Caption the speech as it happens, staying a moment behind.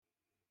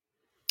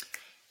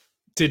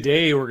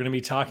Today, we're going to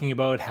be talking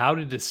about how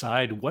to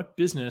decide what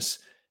business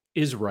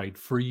is right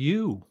for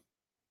you.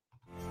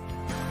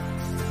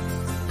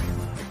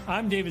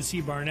 I'm David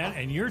C. Barnett,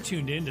 and you're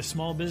tuned in to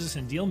Small Business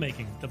and Deal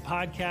Making, the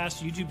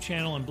podcast, YouTube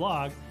channel, and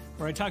blog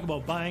where I talk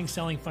about buying,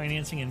 selling,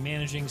 financing, and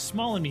managing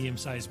small and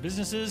medium-sized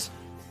businesses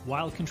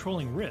while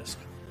controlling risk.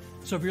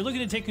 So if you're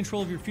looking to take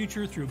control of your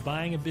future through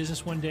buying a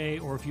business one day,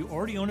 or if you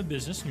already own a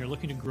business and you're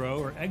looking to grow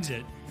or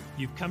exit,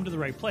 you've come to the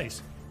right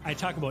place. I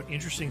talk about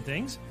interesting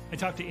things, I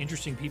talk to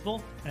interesting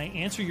people, and I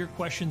answer your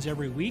questions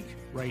every week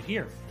right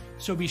here.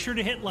 So be sure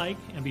to hit like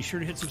and be sure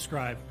to hit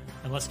subscribe,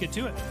 and let's get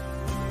to it.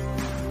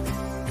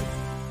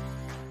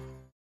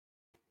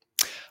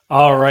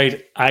 All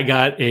right, I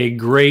got a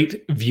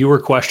great viewer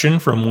question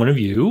from one of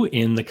you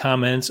in the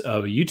comments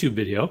of a YouTube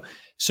video.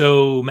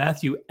 So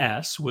Matthew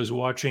S. was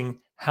watching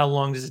How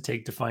Long Does It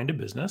Take to Find a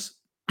Business?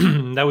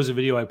 That was a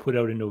video I put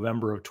out in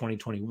November of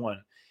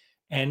 2021.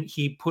 And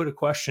he put a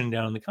question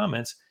down in the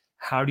comments: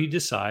 how do you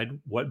decide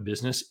what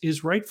business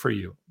is right for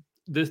you?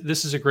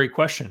 This is a great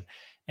question.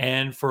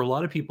 And for a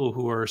lot of people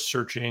who are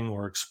searching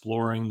or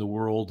exploring the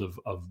world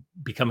of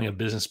becoming a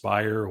business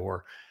buyer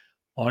or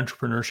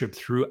entrepreneurship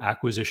through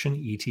acquisition,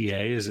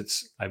 ETA,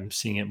 I'm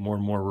seeing it more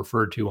and more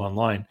referred to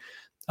online,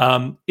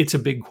 it's a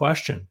big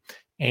question.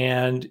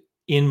 And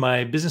in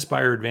my Business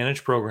Buyer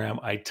Advantage program,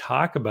 I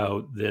talk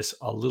about this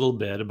a little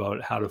bit,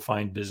 about how to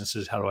find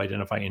businesses, how to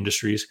identify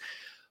industries.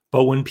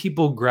 But when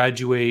people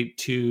graduate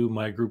to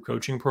my group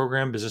coaching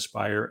program, Business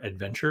Buyer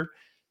Adventure,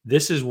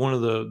 this is one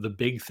of the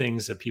big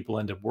things that people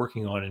end up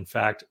working on. In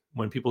fact,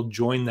 when people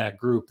join that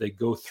group, they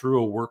go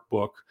through a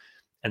workbook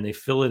and they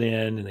fill it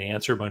in and they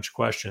answer a bunch of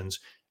questions.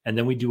 And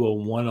then we do a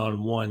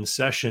one-on-one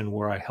session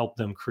where I help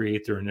them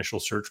create their initial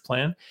search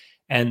plan.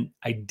 And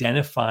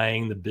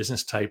identifying the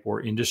business type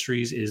or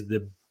industries is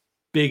the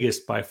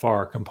biggest, by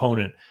far,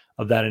 component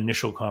of that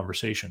initial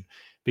conversation.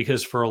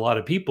 Because for a lot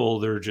of people,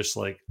 they're just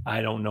like,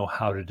 I don't know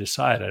how to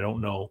decide. I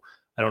don't know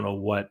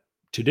what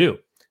to do.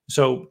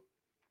 So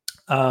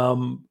a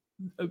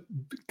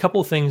couple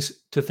of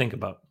things to think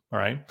about. All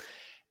right.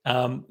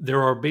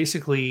 There are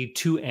basically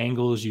two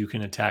angles you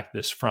can attack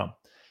this from.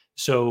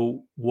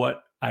 So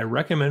what I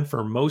recommend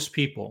for most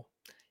people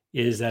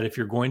is that if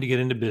you're going to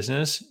get into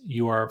business,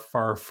 you are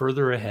far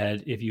further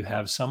ahead if you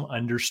have some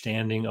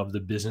understanding of the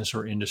business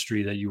or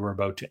industry that you are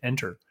about to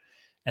enter.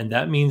 And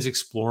that means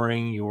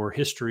exploring your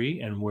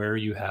history and where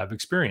you have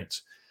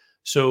experience.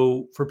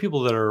 So for people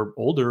that are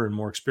older and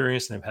more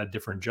experienced and they've had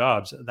different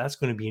jobs, that's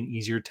going to be an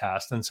easier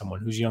task than someone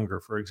who's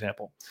younger, for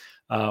example.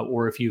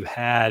 Or if you've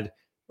had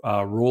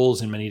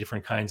roles in many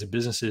different kinds of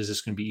businesses, it's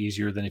going to be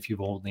easier than if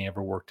you've only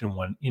ever worked in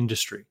one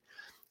industry.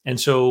 And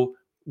so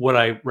what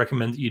I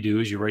recommend that you do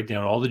is you write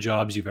down all the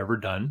jobs you've ever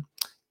done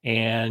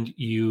and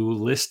you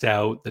list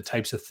out the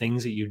types of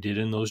things that you did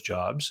in those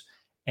jobs.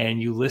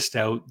 And you list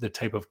out the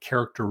type of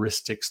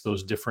characteristics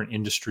those different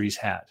industries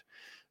had.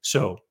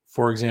 So,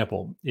 for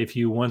example, if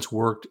you once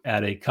worked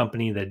at a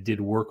company that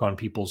did work on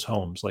people's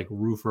homes, like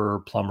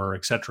roofer, plumber,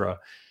 etc.,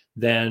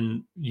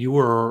 then you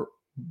were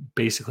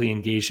basically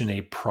engaged in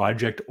a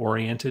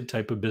project-oriented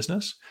type of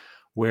business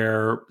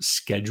where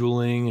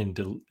scheduling and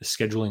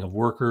scheduling of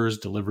workers,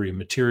 delivery of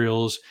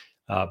materials,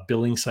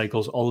 billing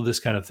cycles, all of this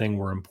kind of thing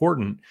were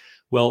important.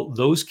 Well,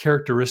 those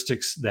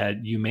characteristics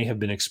that you may have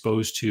been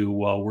exposed to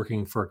while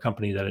working for a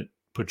company that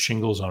put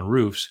shingles on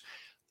roofs,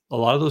 a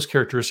lot of those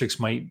characteristics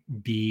might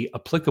be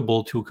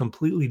applicable to a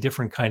completely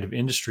different kind of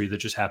industry that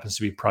just happens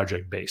to be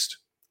project-based,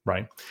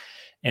 right?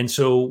 And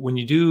so when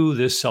you do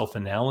this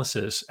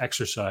self-analysis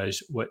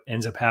exercise, what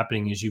ends up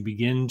happening is you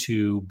begin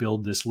to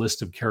build this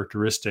list of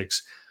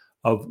characteristics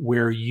of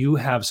where you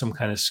have some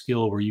kind of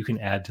skill where you can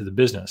add to the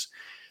business.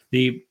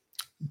 The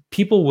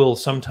people will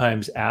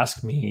sometimes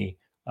ask me,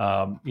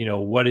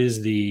 what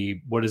is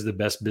the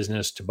best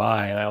business to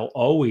buy? And I'll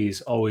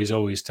always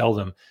tell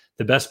them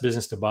the best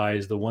business to buy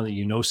is the one that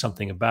you know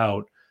something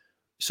about,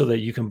 so that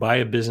you can buy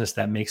a business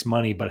that makes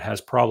money but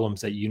has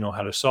problems that you know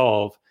how to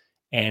solve.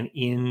 And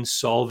in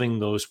solving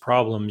those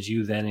problems,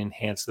 you then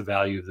enhance the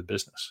value of the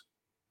business,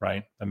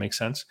 right? That makes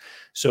sense.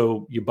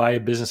 So you buy a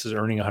business that's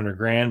earning 100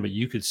 grand, but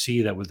you could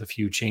see that with a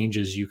few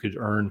changes, you could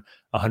earn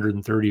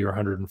 130 or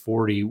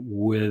 140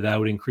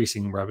 without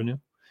increasing revenue.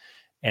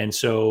 And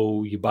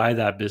so you buy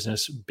that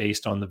business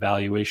based on the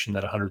valuation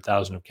that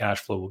 100,000 of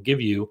cash flow will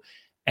give you.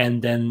 And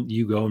then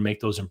you go and make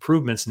those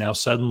improvements. Now,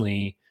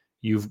 suddenly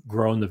you've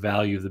grown the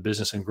value of the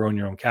business and grown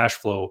your own cash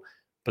flow,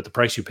 but the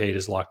price you paid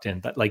is locked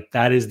in.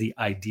 That is the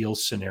ideal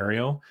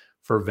scenario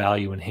for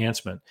value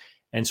enhancement.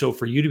 And so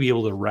for you to be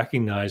able to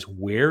recognize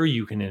where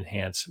you can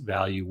enhance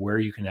value, where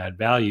you can add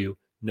value,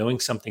 knowing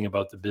something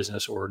about the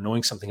business or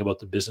knowing something about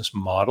the business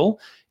model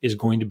is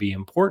going to be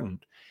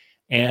important.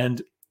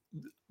 And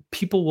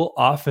people will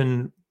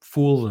often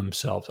fool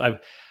themselves.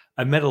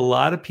 I've met a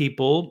lot of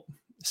people,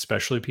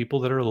 especially people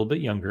that are a little bit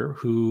younger,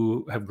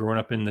 who have grown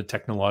up in the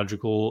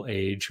technological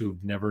age,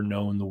 who've never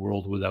known the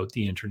world without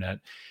the internet.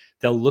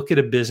 They'll look at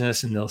a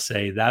business and they'll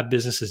say that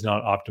business is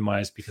not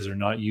optimized because they're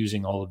not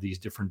using all of these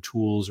different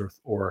tools,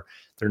 or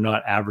they're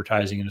not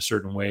advertising in a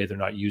certain way. They're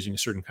not using a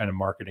certain kind of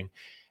marketing.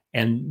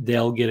 and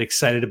they'll get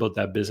excited about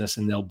that business,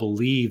 and they'll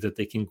believe that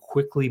they can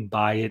quickly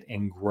buy it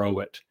and grow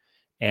it.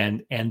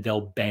 And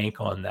they'll bank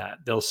on that.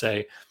 They'll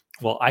say,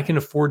 well, I can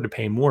afford to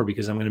pay more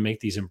because I'm going to make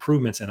these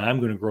improvements and I'm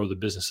going to grow the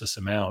business this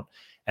amount.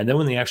 And then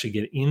when they actually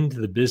get into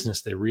the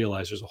business, they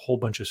realize there's a whole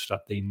bunch of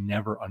stuff they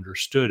never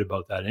understood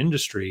about that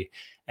industry.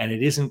 And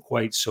it isn't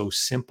quite so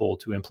simple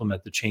to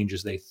implement the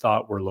changes they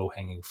thought were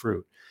low-hanging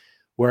fruit.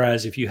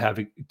 Whereas if you have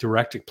a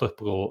direct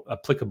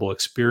applicable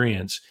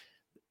experience,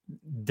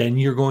 then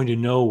you're going to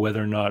know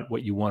whether or not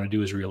what you want to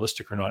do is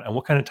realistic or not, and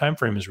what kind of time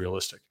frame is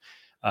realistic.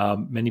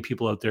 Many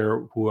people out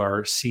there who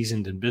are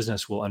seasoned in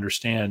business will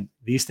understand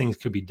these things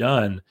could be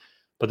done,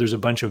 but there's a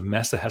bunch of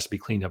mess that has to be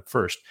cleaned up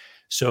first.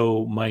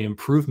 So my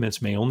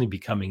improvements may only be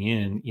coming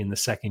in the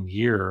second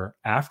year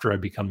after I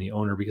become the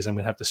owner, because I'm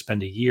going to have to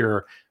spend a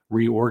year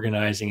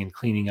reorganizing and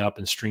cleaning up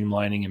and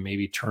streamlining and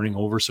maybe turning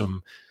over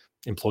some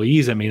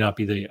employees that may not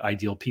be the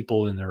ideal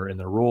people in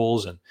their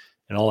roles and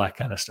all that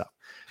kind of stuff.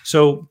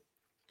 So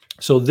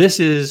this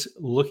is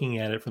looking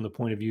at it from the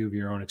point of view of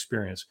your own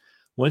experience.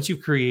 Once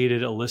you've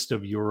created a list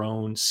of your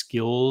own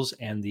skills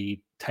and the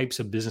types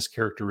of business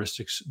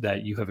characteristics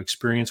that you have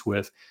experience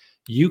with,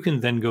 you can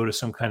then go to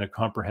some kind of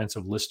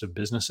comprehensive list of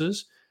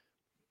businesses,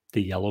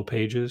 the yellow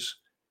pages,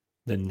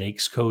 the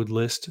NAICS code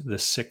list, the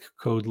SIC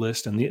code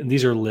list. And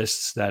these are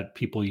lists that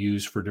people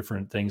use for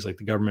different things. Like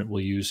the government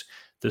will use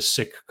the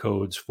SIC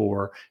codes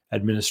for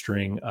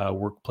administering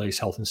workplace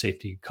health and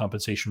safety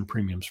compensation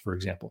premiums, for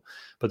example.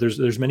 But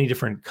there's many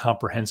different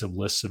comprehensive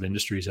lists of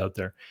industries out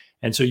there.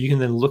 And so you can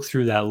then look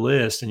through that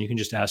list and you can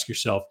just ask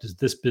yourself, does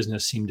this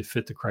business seem to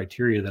fit the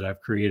criteria that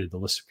I've created, the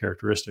list of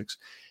characteristics?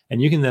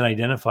 And you can then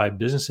identify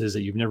businesses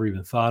that you've never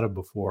even thought of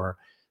before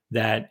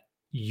that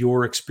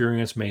your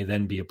experience may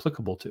then be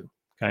applicable to.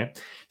 Okay.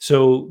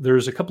 So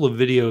there's a couple of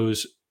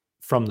videos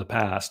from the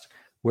past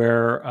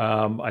where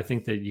I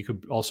think that you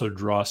could also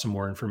draw some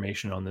more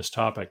information on this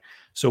topic.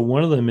 So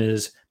one of them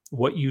is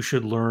what you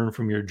should learn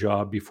from your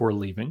job before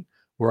leaving,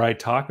 where I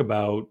talk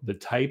about the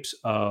types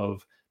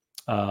of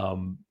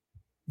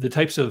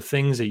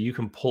things that you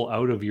can pull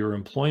out of your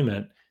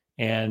employment.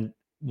 And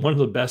one of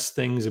the best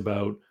things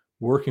about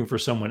working for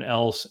someone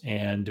else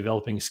and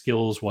developing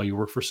skills while you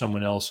work for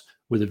someone else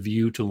with a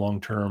view to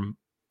long-term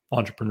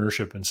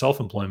entrepreneurship and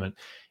self-employment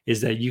is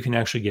that you can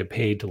actually get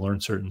paid to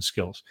learn certain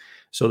skills.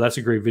 So that's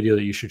a great video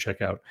that you should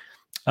check out.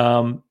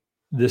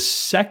 The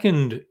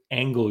second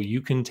angle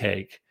you can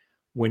take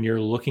when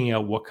you're looking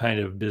at what kind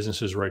of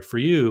business is right for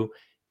you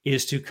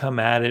is to come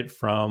at it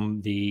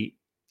from the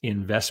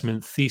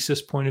investment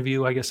thesis point of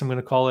view, I guess I'm going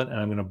to call it. And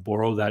I'm going to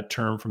borrow that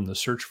term from the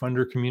search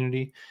funder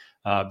community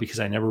because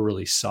I never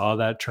really saw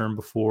that term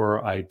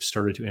before I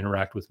started to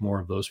interact with more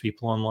of those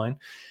people online.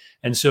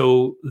 And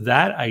so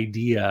that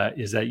idea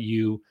is that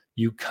you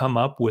come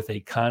up with a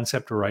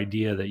concept or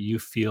idea that you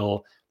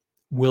feel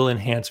will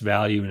enhance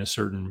value in a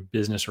certain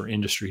business or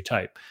industry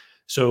type.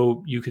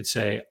 So you could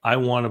say, I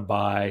want to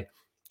buy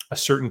a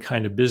certain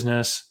kind of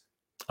business.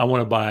 I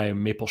want to buy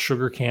maple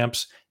sugar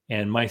camps.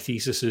 And my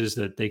thesis is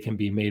that they can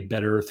be made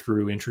better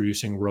through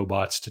introducing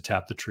robots to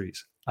tap the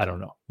trees. I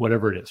don't know,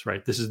 whatever it is,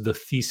 right? This is the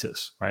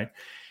thesis, right?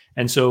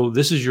 And so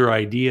this is your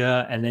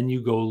idea. And then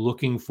you go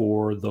looking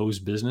for those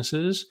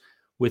businesses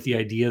with the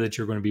idea that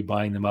you're going to be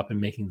buying them up and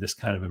making this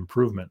kind of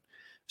improvement.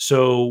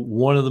 So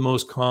one of the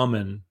most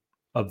common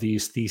of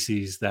these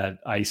theses that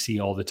I see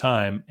all the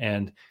time,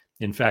 and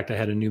in fact, I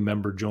had a new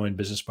member join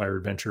Business Buyer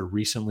Adventure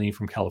recently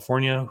from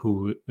California,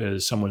 who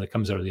is someone that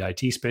comes out of the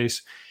IT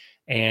space.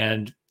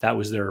 And that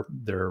was their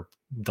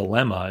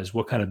dilemma is,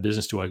 what kind of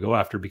business do I go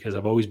after? Because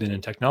I've always been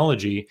in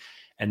technology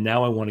and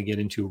now I want to get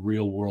into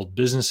real world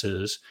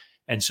businesses.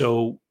 And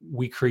so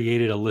we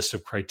created a list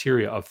of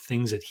criteria of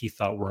things that he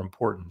thought were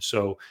important.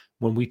 So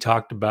when we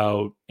talked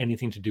about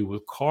anything to do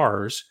with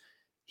cars,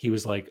 he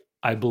was like,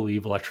 I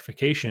believe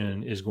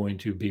electrification is going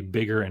to be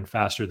bigger and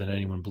faster than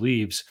anyone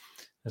believes.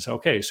 And so,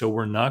 okay, so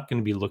we're not going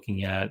to be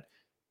looking at,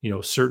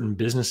 certain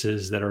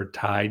businesses that are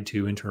tied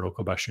to internal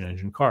combustion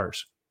engine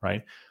cars,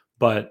 right?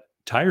 But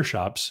tire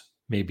shops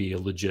may be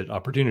a legit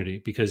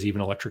opportunity because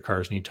even electric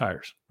cars need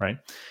tires, right?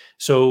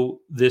 So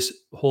this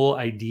whole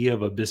idea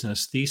of a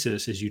business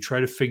thesis is you try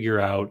to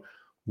figure out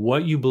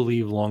what you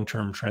believe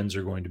long-term trends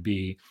are going to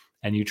be,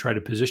 and you try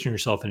to position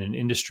yourself in an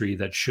industry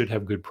that should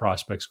have good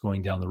prospects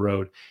going down the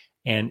road.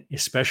 And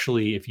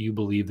especially if you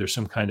believe there's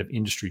some kind of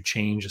industry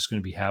change that's going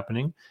to be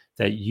happening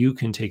that you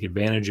can take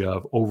advantage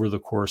of over the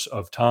course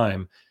of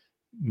time.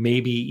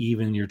 Maybe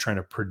even you're trying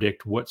to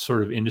predict what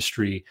sort of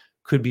industry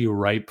could be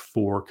ripe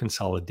for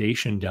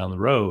consolidation down the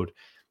road.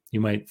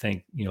 You might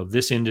think,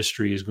 this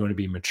industry is going to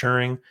be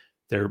maturing.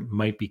 There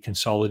might be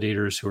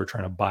consolidators who are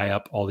trying to buy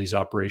up all these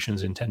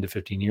operations in 10 to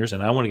 15 years.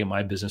 And I want to get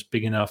my business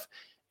big enough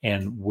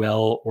and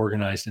well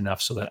organized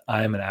enough so that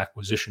I'm an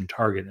acquisition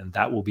target, and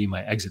that will be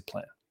my exit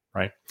plan,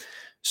 right?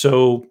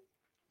 So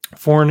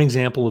for an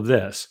example of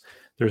this,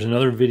 there's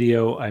another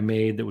video I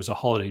made that was a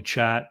holiday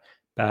chat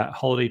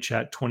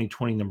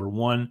 2020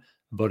 #1,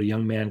 about a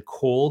young man,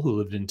 Cole, who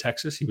lived in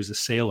Texas. He was a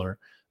sailor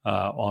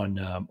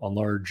on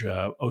large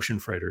ocean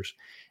freighters.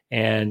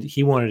 and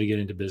he wanted to get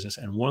into business.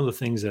 And one of the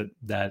things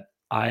that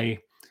I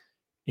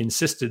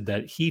insisted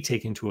that he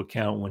take into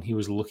account when he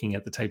was looking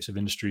at the types of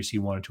industries he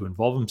wanted to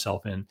involve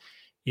himself in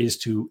is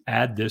to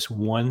add this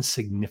one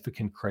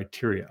significant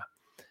criteria.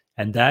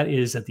 And that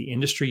is that the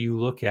industry you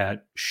look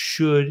at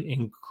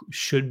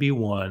should be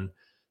one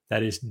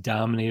that is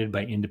dominated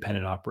by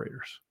independent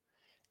operators.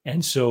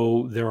 And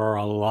so there are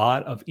a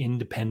lot of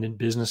independent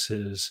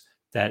businesses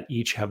that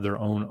each have their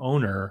own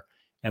owner.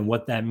 And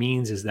what that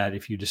means is that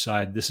if you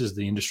decide this is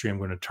the industry I'm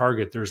going to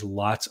target, there's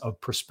lots of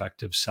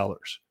prospective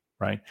sellers,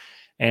 right?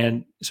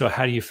 And so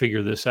how do you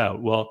figure this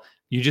out? Well,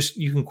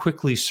 you can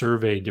quickly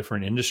survey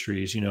different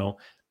industries.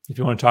 If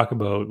you want to talk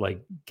about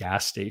like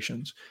gas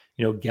stations,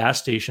 gas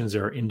stations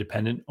are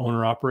independent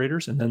owner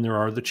operators, and then there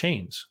are the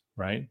chains,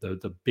 right?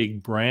 The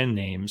big brand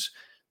names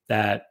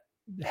that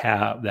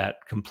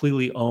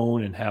completely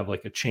own and have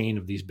like a chain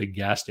of these big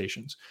gas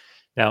stations.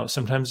 Now,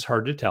 sometimes it's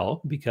hard to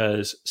tell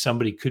because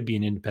somebody could be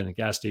an independent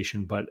gas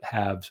station, but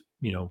have,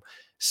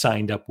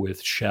 signed up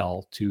with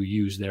Shell to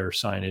use their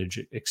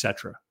signage, et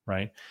cetera,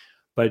 right?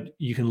 But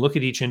you can look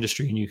at each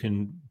industry and you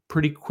can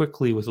pretty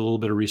quickly, with a little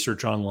bit of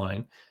research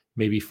online,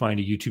 maybe find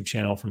a YouTube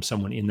channel from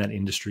someone in that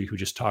industry who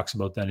just talks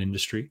about that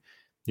industry.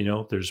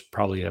 There's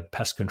probably a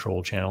pest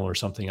control channel or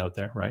something out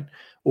there, right?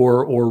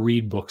 Or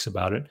read books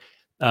about it.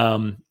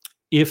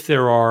 If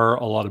there are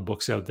a lot of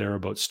books out there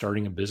about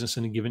starting a business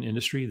in a given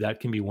industry, that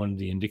can be one of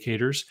the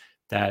indicators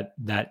that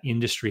that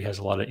industry has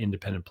a lot of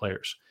independent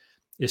players,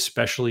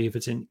 especially if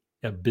it's in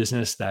a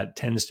business that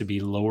tends to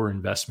be lower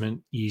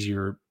investment,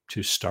 easier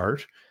to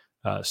start,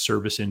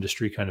 service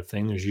industry kind of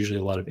thing. There's usually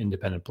a lot of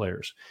independent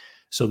players.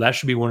 So that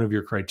should be one of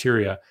your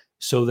criteria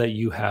so that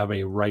you have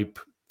a ripe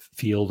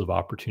field of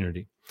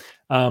opportunity.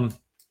 And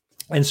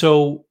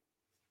so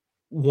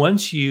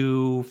once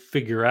you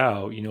figure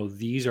out,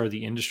 these are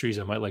the industries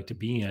I might like to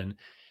be in,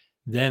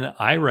 then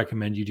I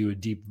recommend you do a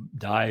deep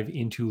dive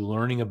into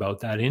learning about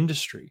that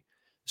industry.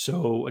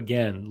 So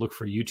again, look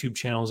for YouTube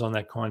channels on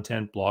that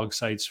content, blog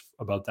sites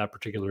about that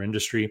particular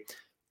industry,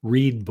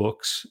 read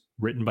books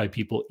written by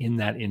people in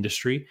that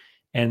industry,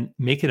 and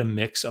make it a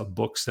mix of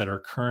books that are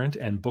current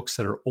and books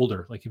that are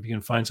older. Like if you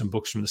can find some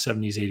books from the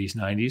 70s, 80s,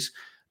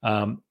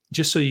 90s,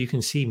 just so you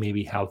can see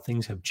maybe how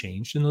things have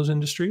changed in those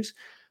industries.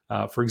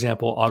 For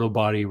example, auto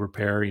body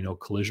repair,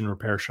 collision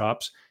repair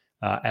shops.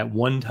 At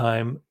one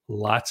time,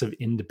 lots of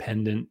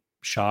independent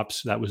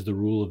shops, that was the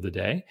rule of the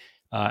day.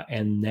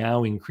 And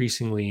now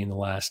increasingly in the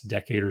last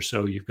decade or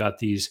so, you've got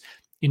these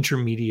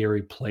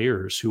intermediary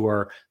players who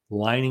are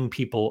lining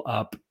people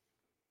up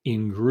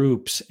in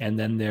groups, and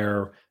then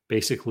they're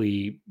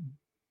basically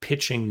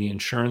pitching the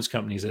insurance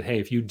companies that, hey,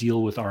 if you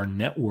deal with our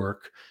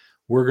network,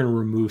 we're going to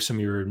remove some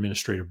of your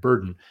administrative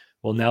burden.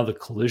 Well, now the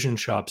collision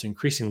shops,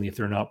 increasingly, if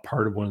they're not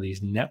part of one of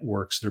these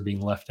networks, they're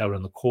being left out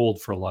in the cold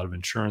for a lot of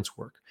insurance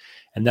work.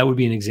 And that would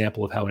be an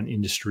example of how an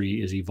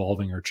industry is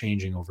evolving or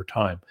changing over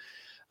time.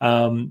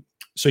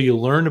 So you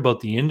learn about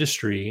the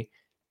industry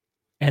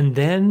and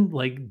then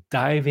like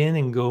dive in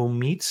and go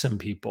meet some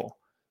people.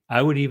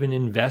 I would even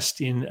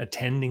invest in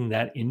attending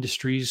that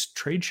industry's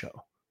trade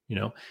show.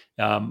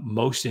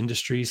 Most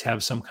industries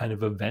have some kind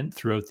of event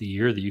throughout the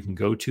year that you can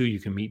go to. You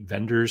can meet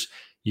vendors.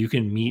 You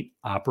can meet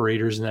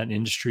operators in that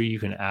industry. You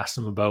can ask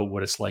them about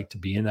what it's like to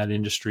be in that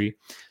industry.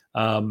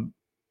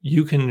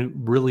 You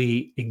can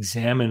really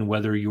examine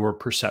whether your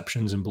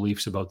perceptions and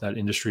beliefs about that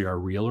industry are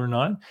real or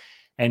not.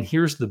 And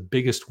here's the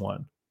biggest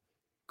one.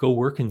 Go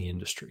work in the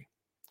industry.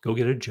 Go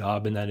get a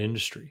job in that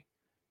industry.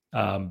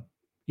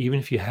 Even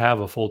if you have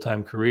a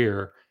full-time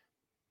career,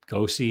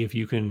 go see if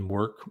you can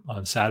work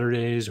on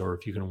Saturdays or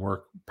if you can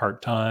work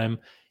part-time.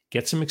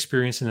 Get some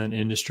experience in that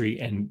industry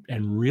and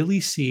really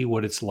see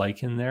what it's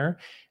like in there,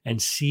 and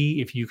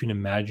see if you can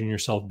imagine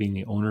yourself being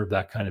the owner of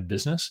that kind of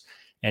business.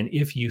 And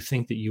if you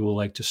think that you will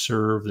like to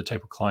serve the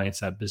type of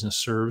clients that business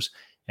serves,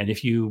 and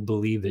if you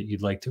believe that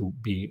you'd like to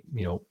be,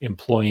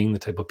 employing the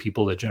type of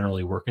people that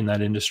generally work in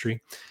that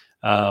industry.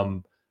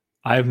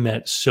 I've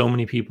met so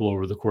many people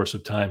over the course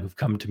of time who've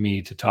come to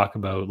me to talk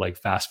about like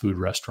fast food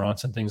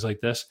restaurants and things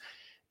like this.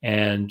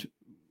 And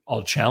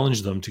I'll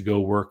challenge them to go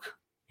work,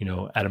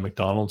 at a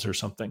McDonald's or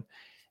something.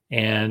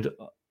 And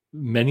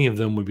many of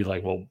them would be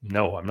like, well,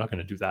 no, I'm not going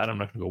to do that. I'm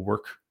not going to go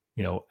work,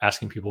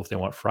 asking people if they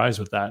want fries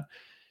with that.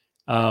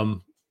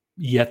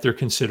 Yet they're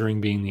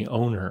considering being the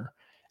owner.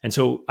 And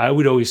so I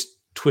would always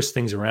twist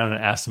things around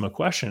and ask them a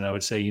question. I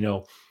would say,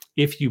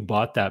 if you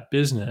bought that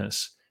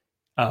business,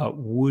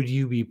 would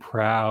you be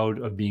proud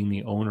of being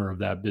the owner of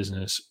that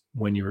business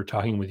when you were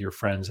talking with your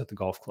friends at the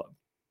golf club?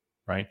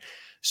 Right.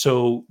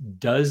 So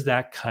does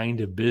that kind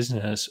of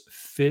business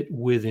fit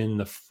within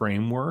the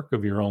framework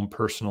of your own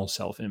personal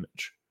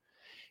self-image?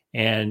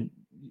 And,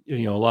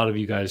 a lot of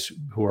you guys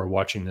who are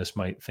watching this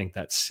might think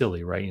that's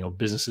silly, right?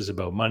 Business is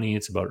about money,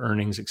 it's about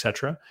earnings,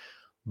 etc.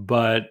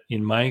 But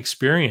in my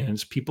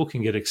experience, people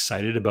can get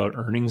excited about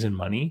earnings and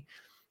money.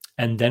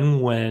 And then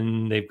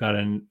when they've got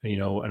an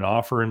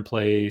offer in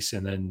place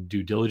and then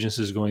due diligence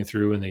is going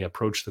through and they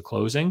approach the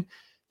closing,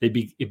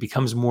 it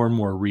becomes more and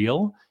more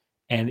real.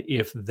 And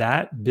if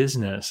that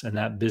business and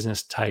that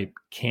business type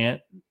can't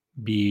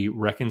be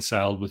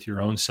reconciled with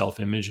your own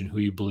self-image and who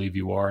you believe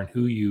you are and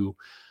who you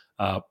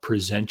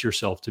present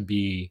yourself to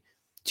be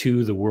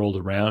to the world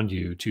around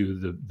you,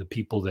 to the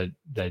people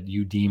that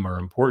you deem are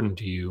important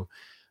to you,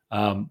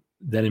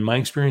 then in my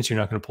experience, you're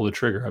not going to pull the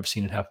trigger. I've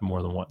seen it happen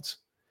more than once.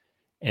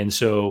 And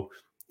so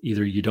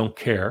either you don't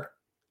care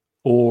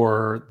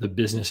or the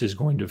business is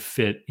going to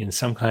fit in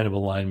some kind of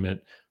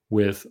alignment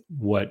with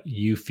what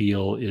you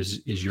feel is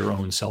your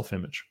own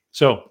self-image.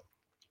 So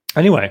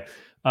anyway,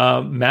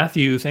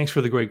 Matthew, thanks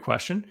for the great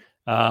question.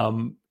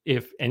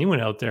 If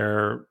anyone out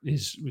there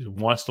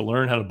wants to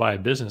learn how to buy a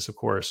business, of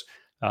course,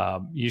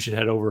 you should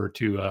head over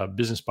to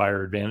Business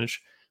Buyer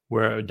Advantage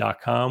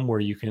 .com,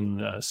 where you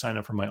can sign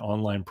up for my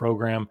online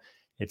program.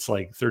 It's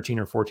like 13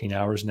 or 14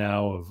 hours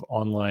now of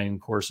online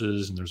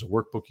courses, and there's a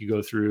workbook you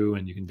go through,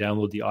 and you can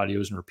download the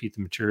audios and repeat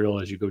the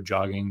material as you go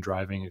jogging,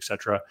 driving,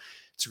 etc.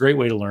 It's a great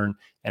way to learn.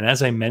 And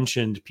as I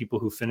mentioned, people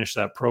who finish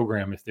that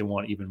program, if they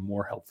want even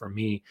more help from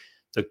me,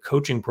 the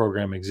coaching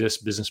program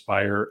exists, Business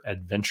Buyer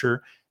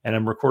Adventure, and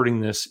I'm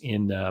recording this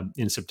in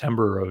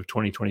September of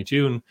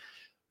 2022, and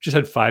just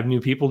had 5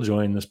 new people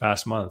join this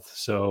past month.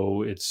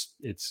 So it's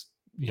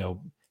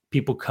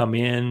people come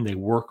in, they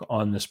work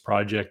on this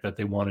project that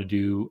they want to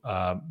do.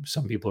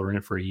 Some people are in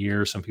it for a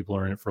year, some people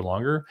are in it for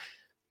longer.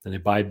 Then they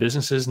buy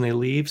businesses and they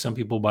leave. Some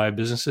people buy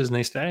businesses and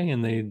they stay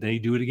and they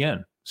do it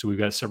again. So we've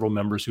got several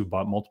members who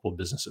bought multiple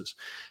businesses.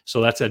 So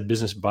that's at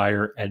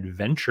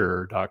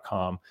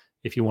businessbuyeradventure.com.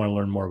 If you want to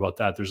learn more about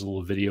that, there's a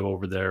little video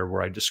over there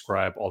where I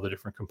describe all the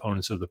different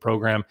components of the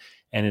program.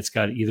 And it's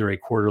got either a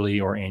quarterly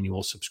or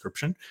annual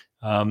subscription.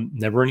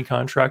 Never any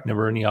contract,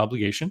 never any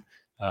obligation.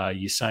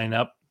 You sign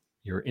up,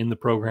 you're in the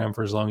program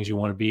for as long as you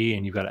want to be,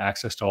 and you've got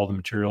access to all the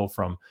material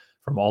from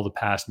all the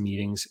past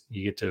meetings.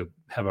 You get to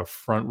have a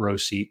front row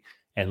seat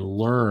and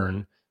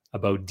learn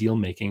about deal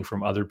making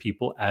from other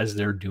people as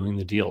they're doing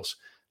the deals.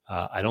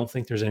 I don't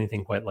think there's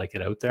anything quite like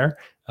it out there.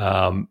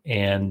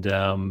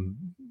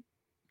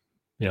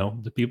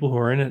 The people who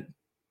are in it,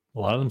 a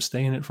lot of them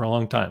stay in it for a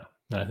long time.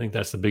 And I think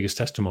that's the biggest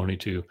testimony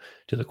to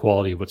the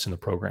quality of what's in the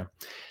program.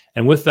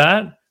 And with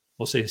that,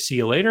 we'll say see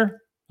you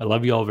later. I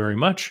love you all very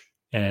much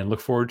and look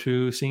forward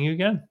to seeing you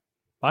again.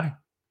 Bye.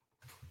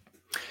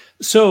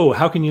 So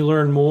how can you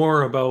learn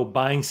more about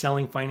buying,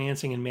 selling,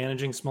 financing, and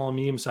managing small and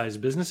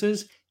medium-sized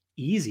businesses?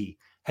 Easy.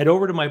 Head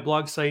over to my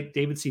blog site,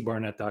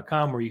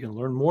 davidcbarnett.com, where you can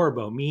learn more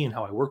about me and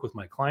how I work with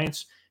my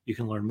clients. You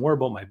can learn more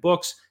about my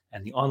books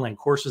and the online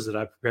courses that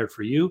I've prepared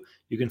for you.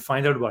 You can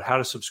find out about how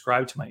to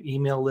subscribe to my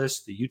email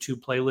list, the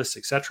YouTube playlists,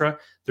 etc.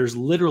 There's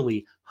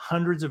literally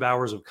hundreds of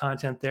hours of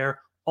content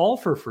there, all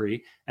for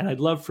free, and I'd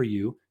love for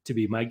you to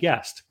be my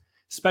guest.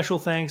 Special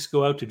thanks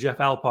go out to Jeff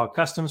Alpaugh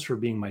Customs for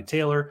being my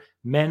tailor.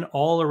 Men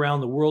all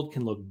around the world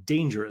can look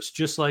dangerous,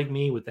 just like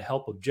me, with the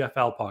help of Jeff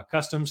Alpaugh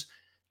Customs.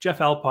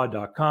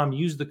 JeffAlpaugh.com.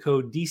 Use the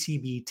code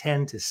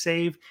DCB10 to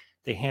save.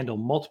 They handle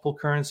multiple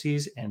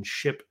currencies and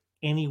ship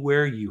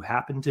anywhere you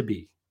happen to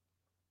be.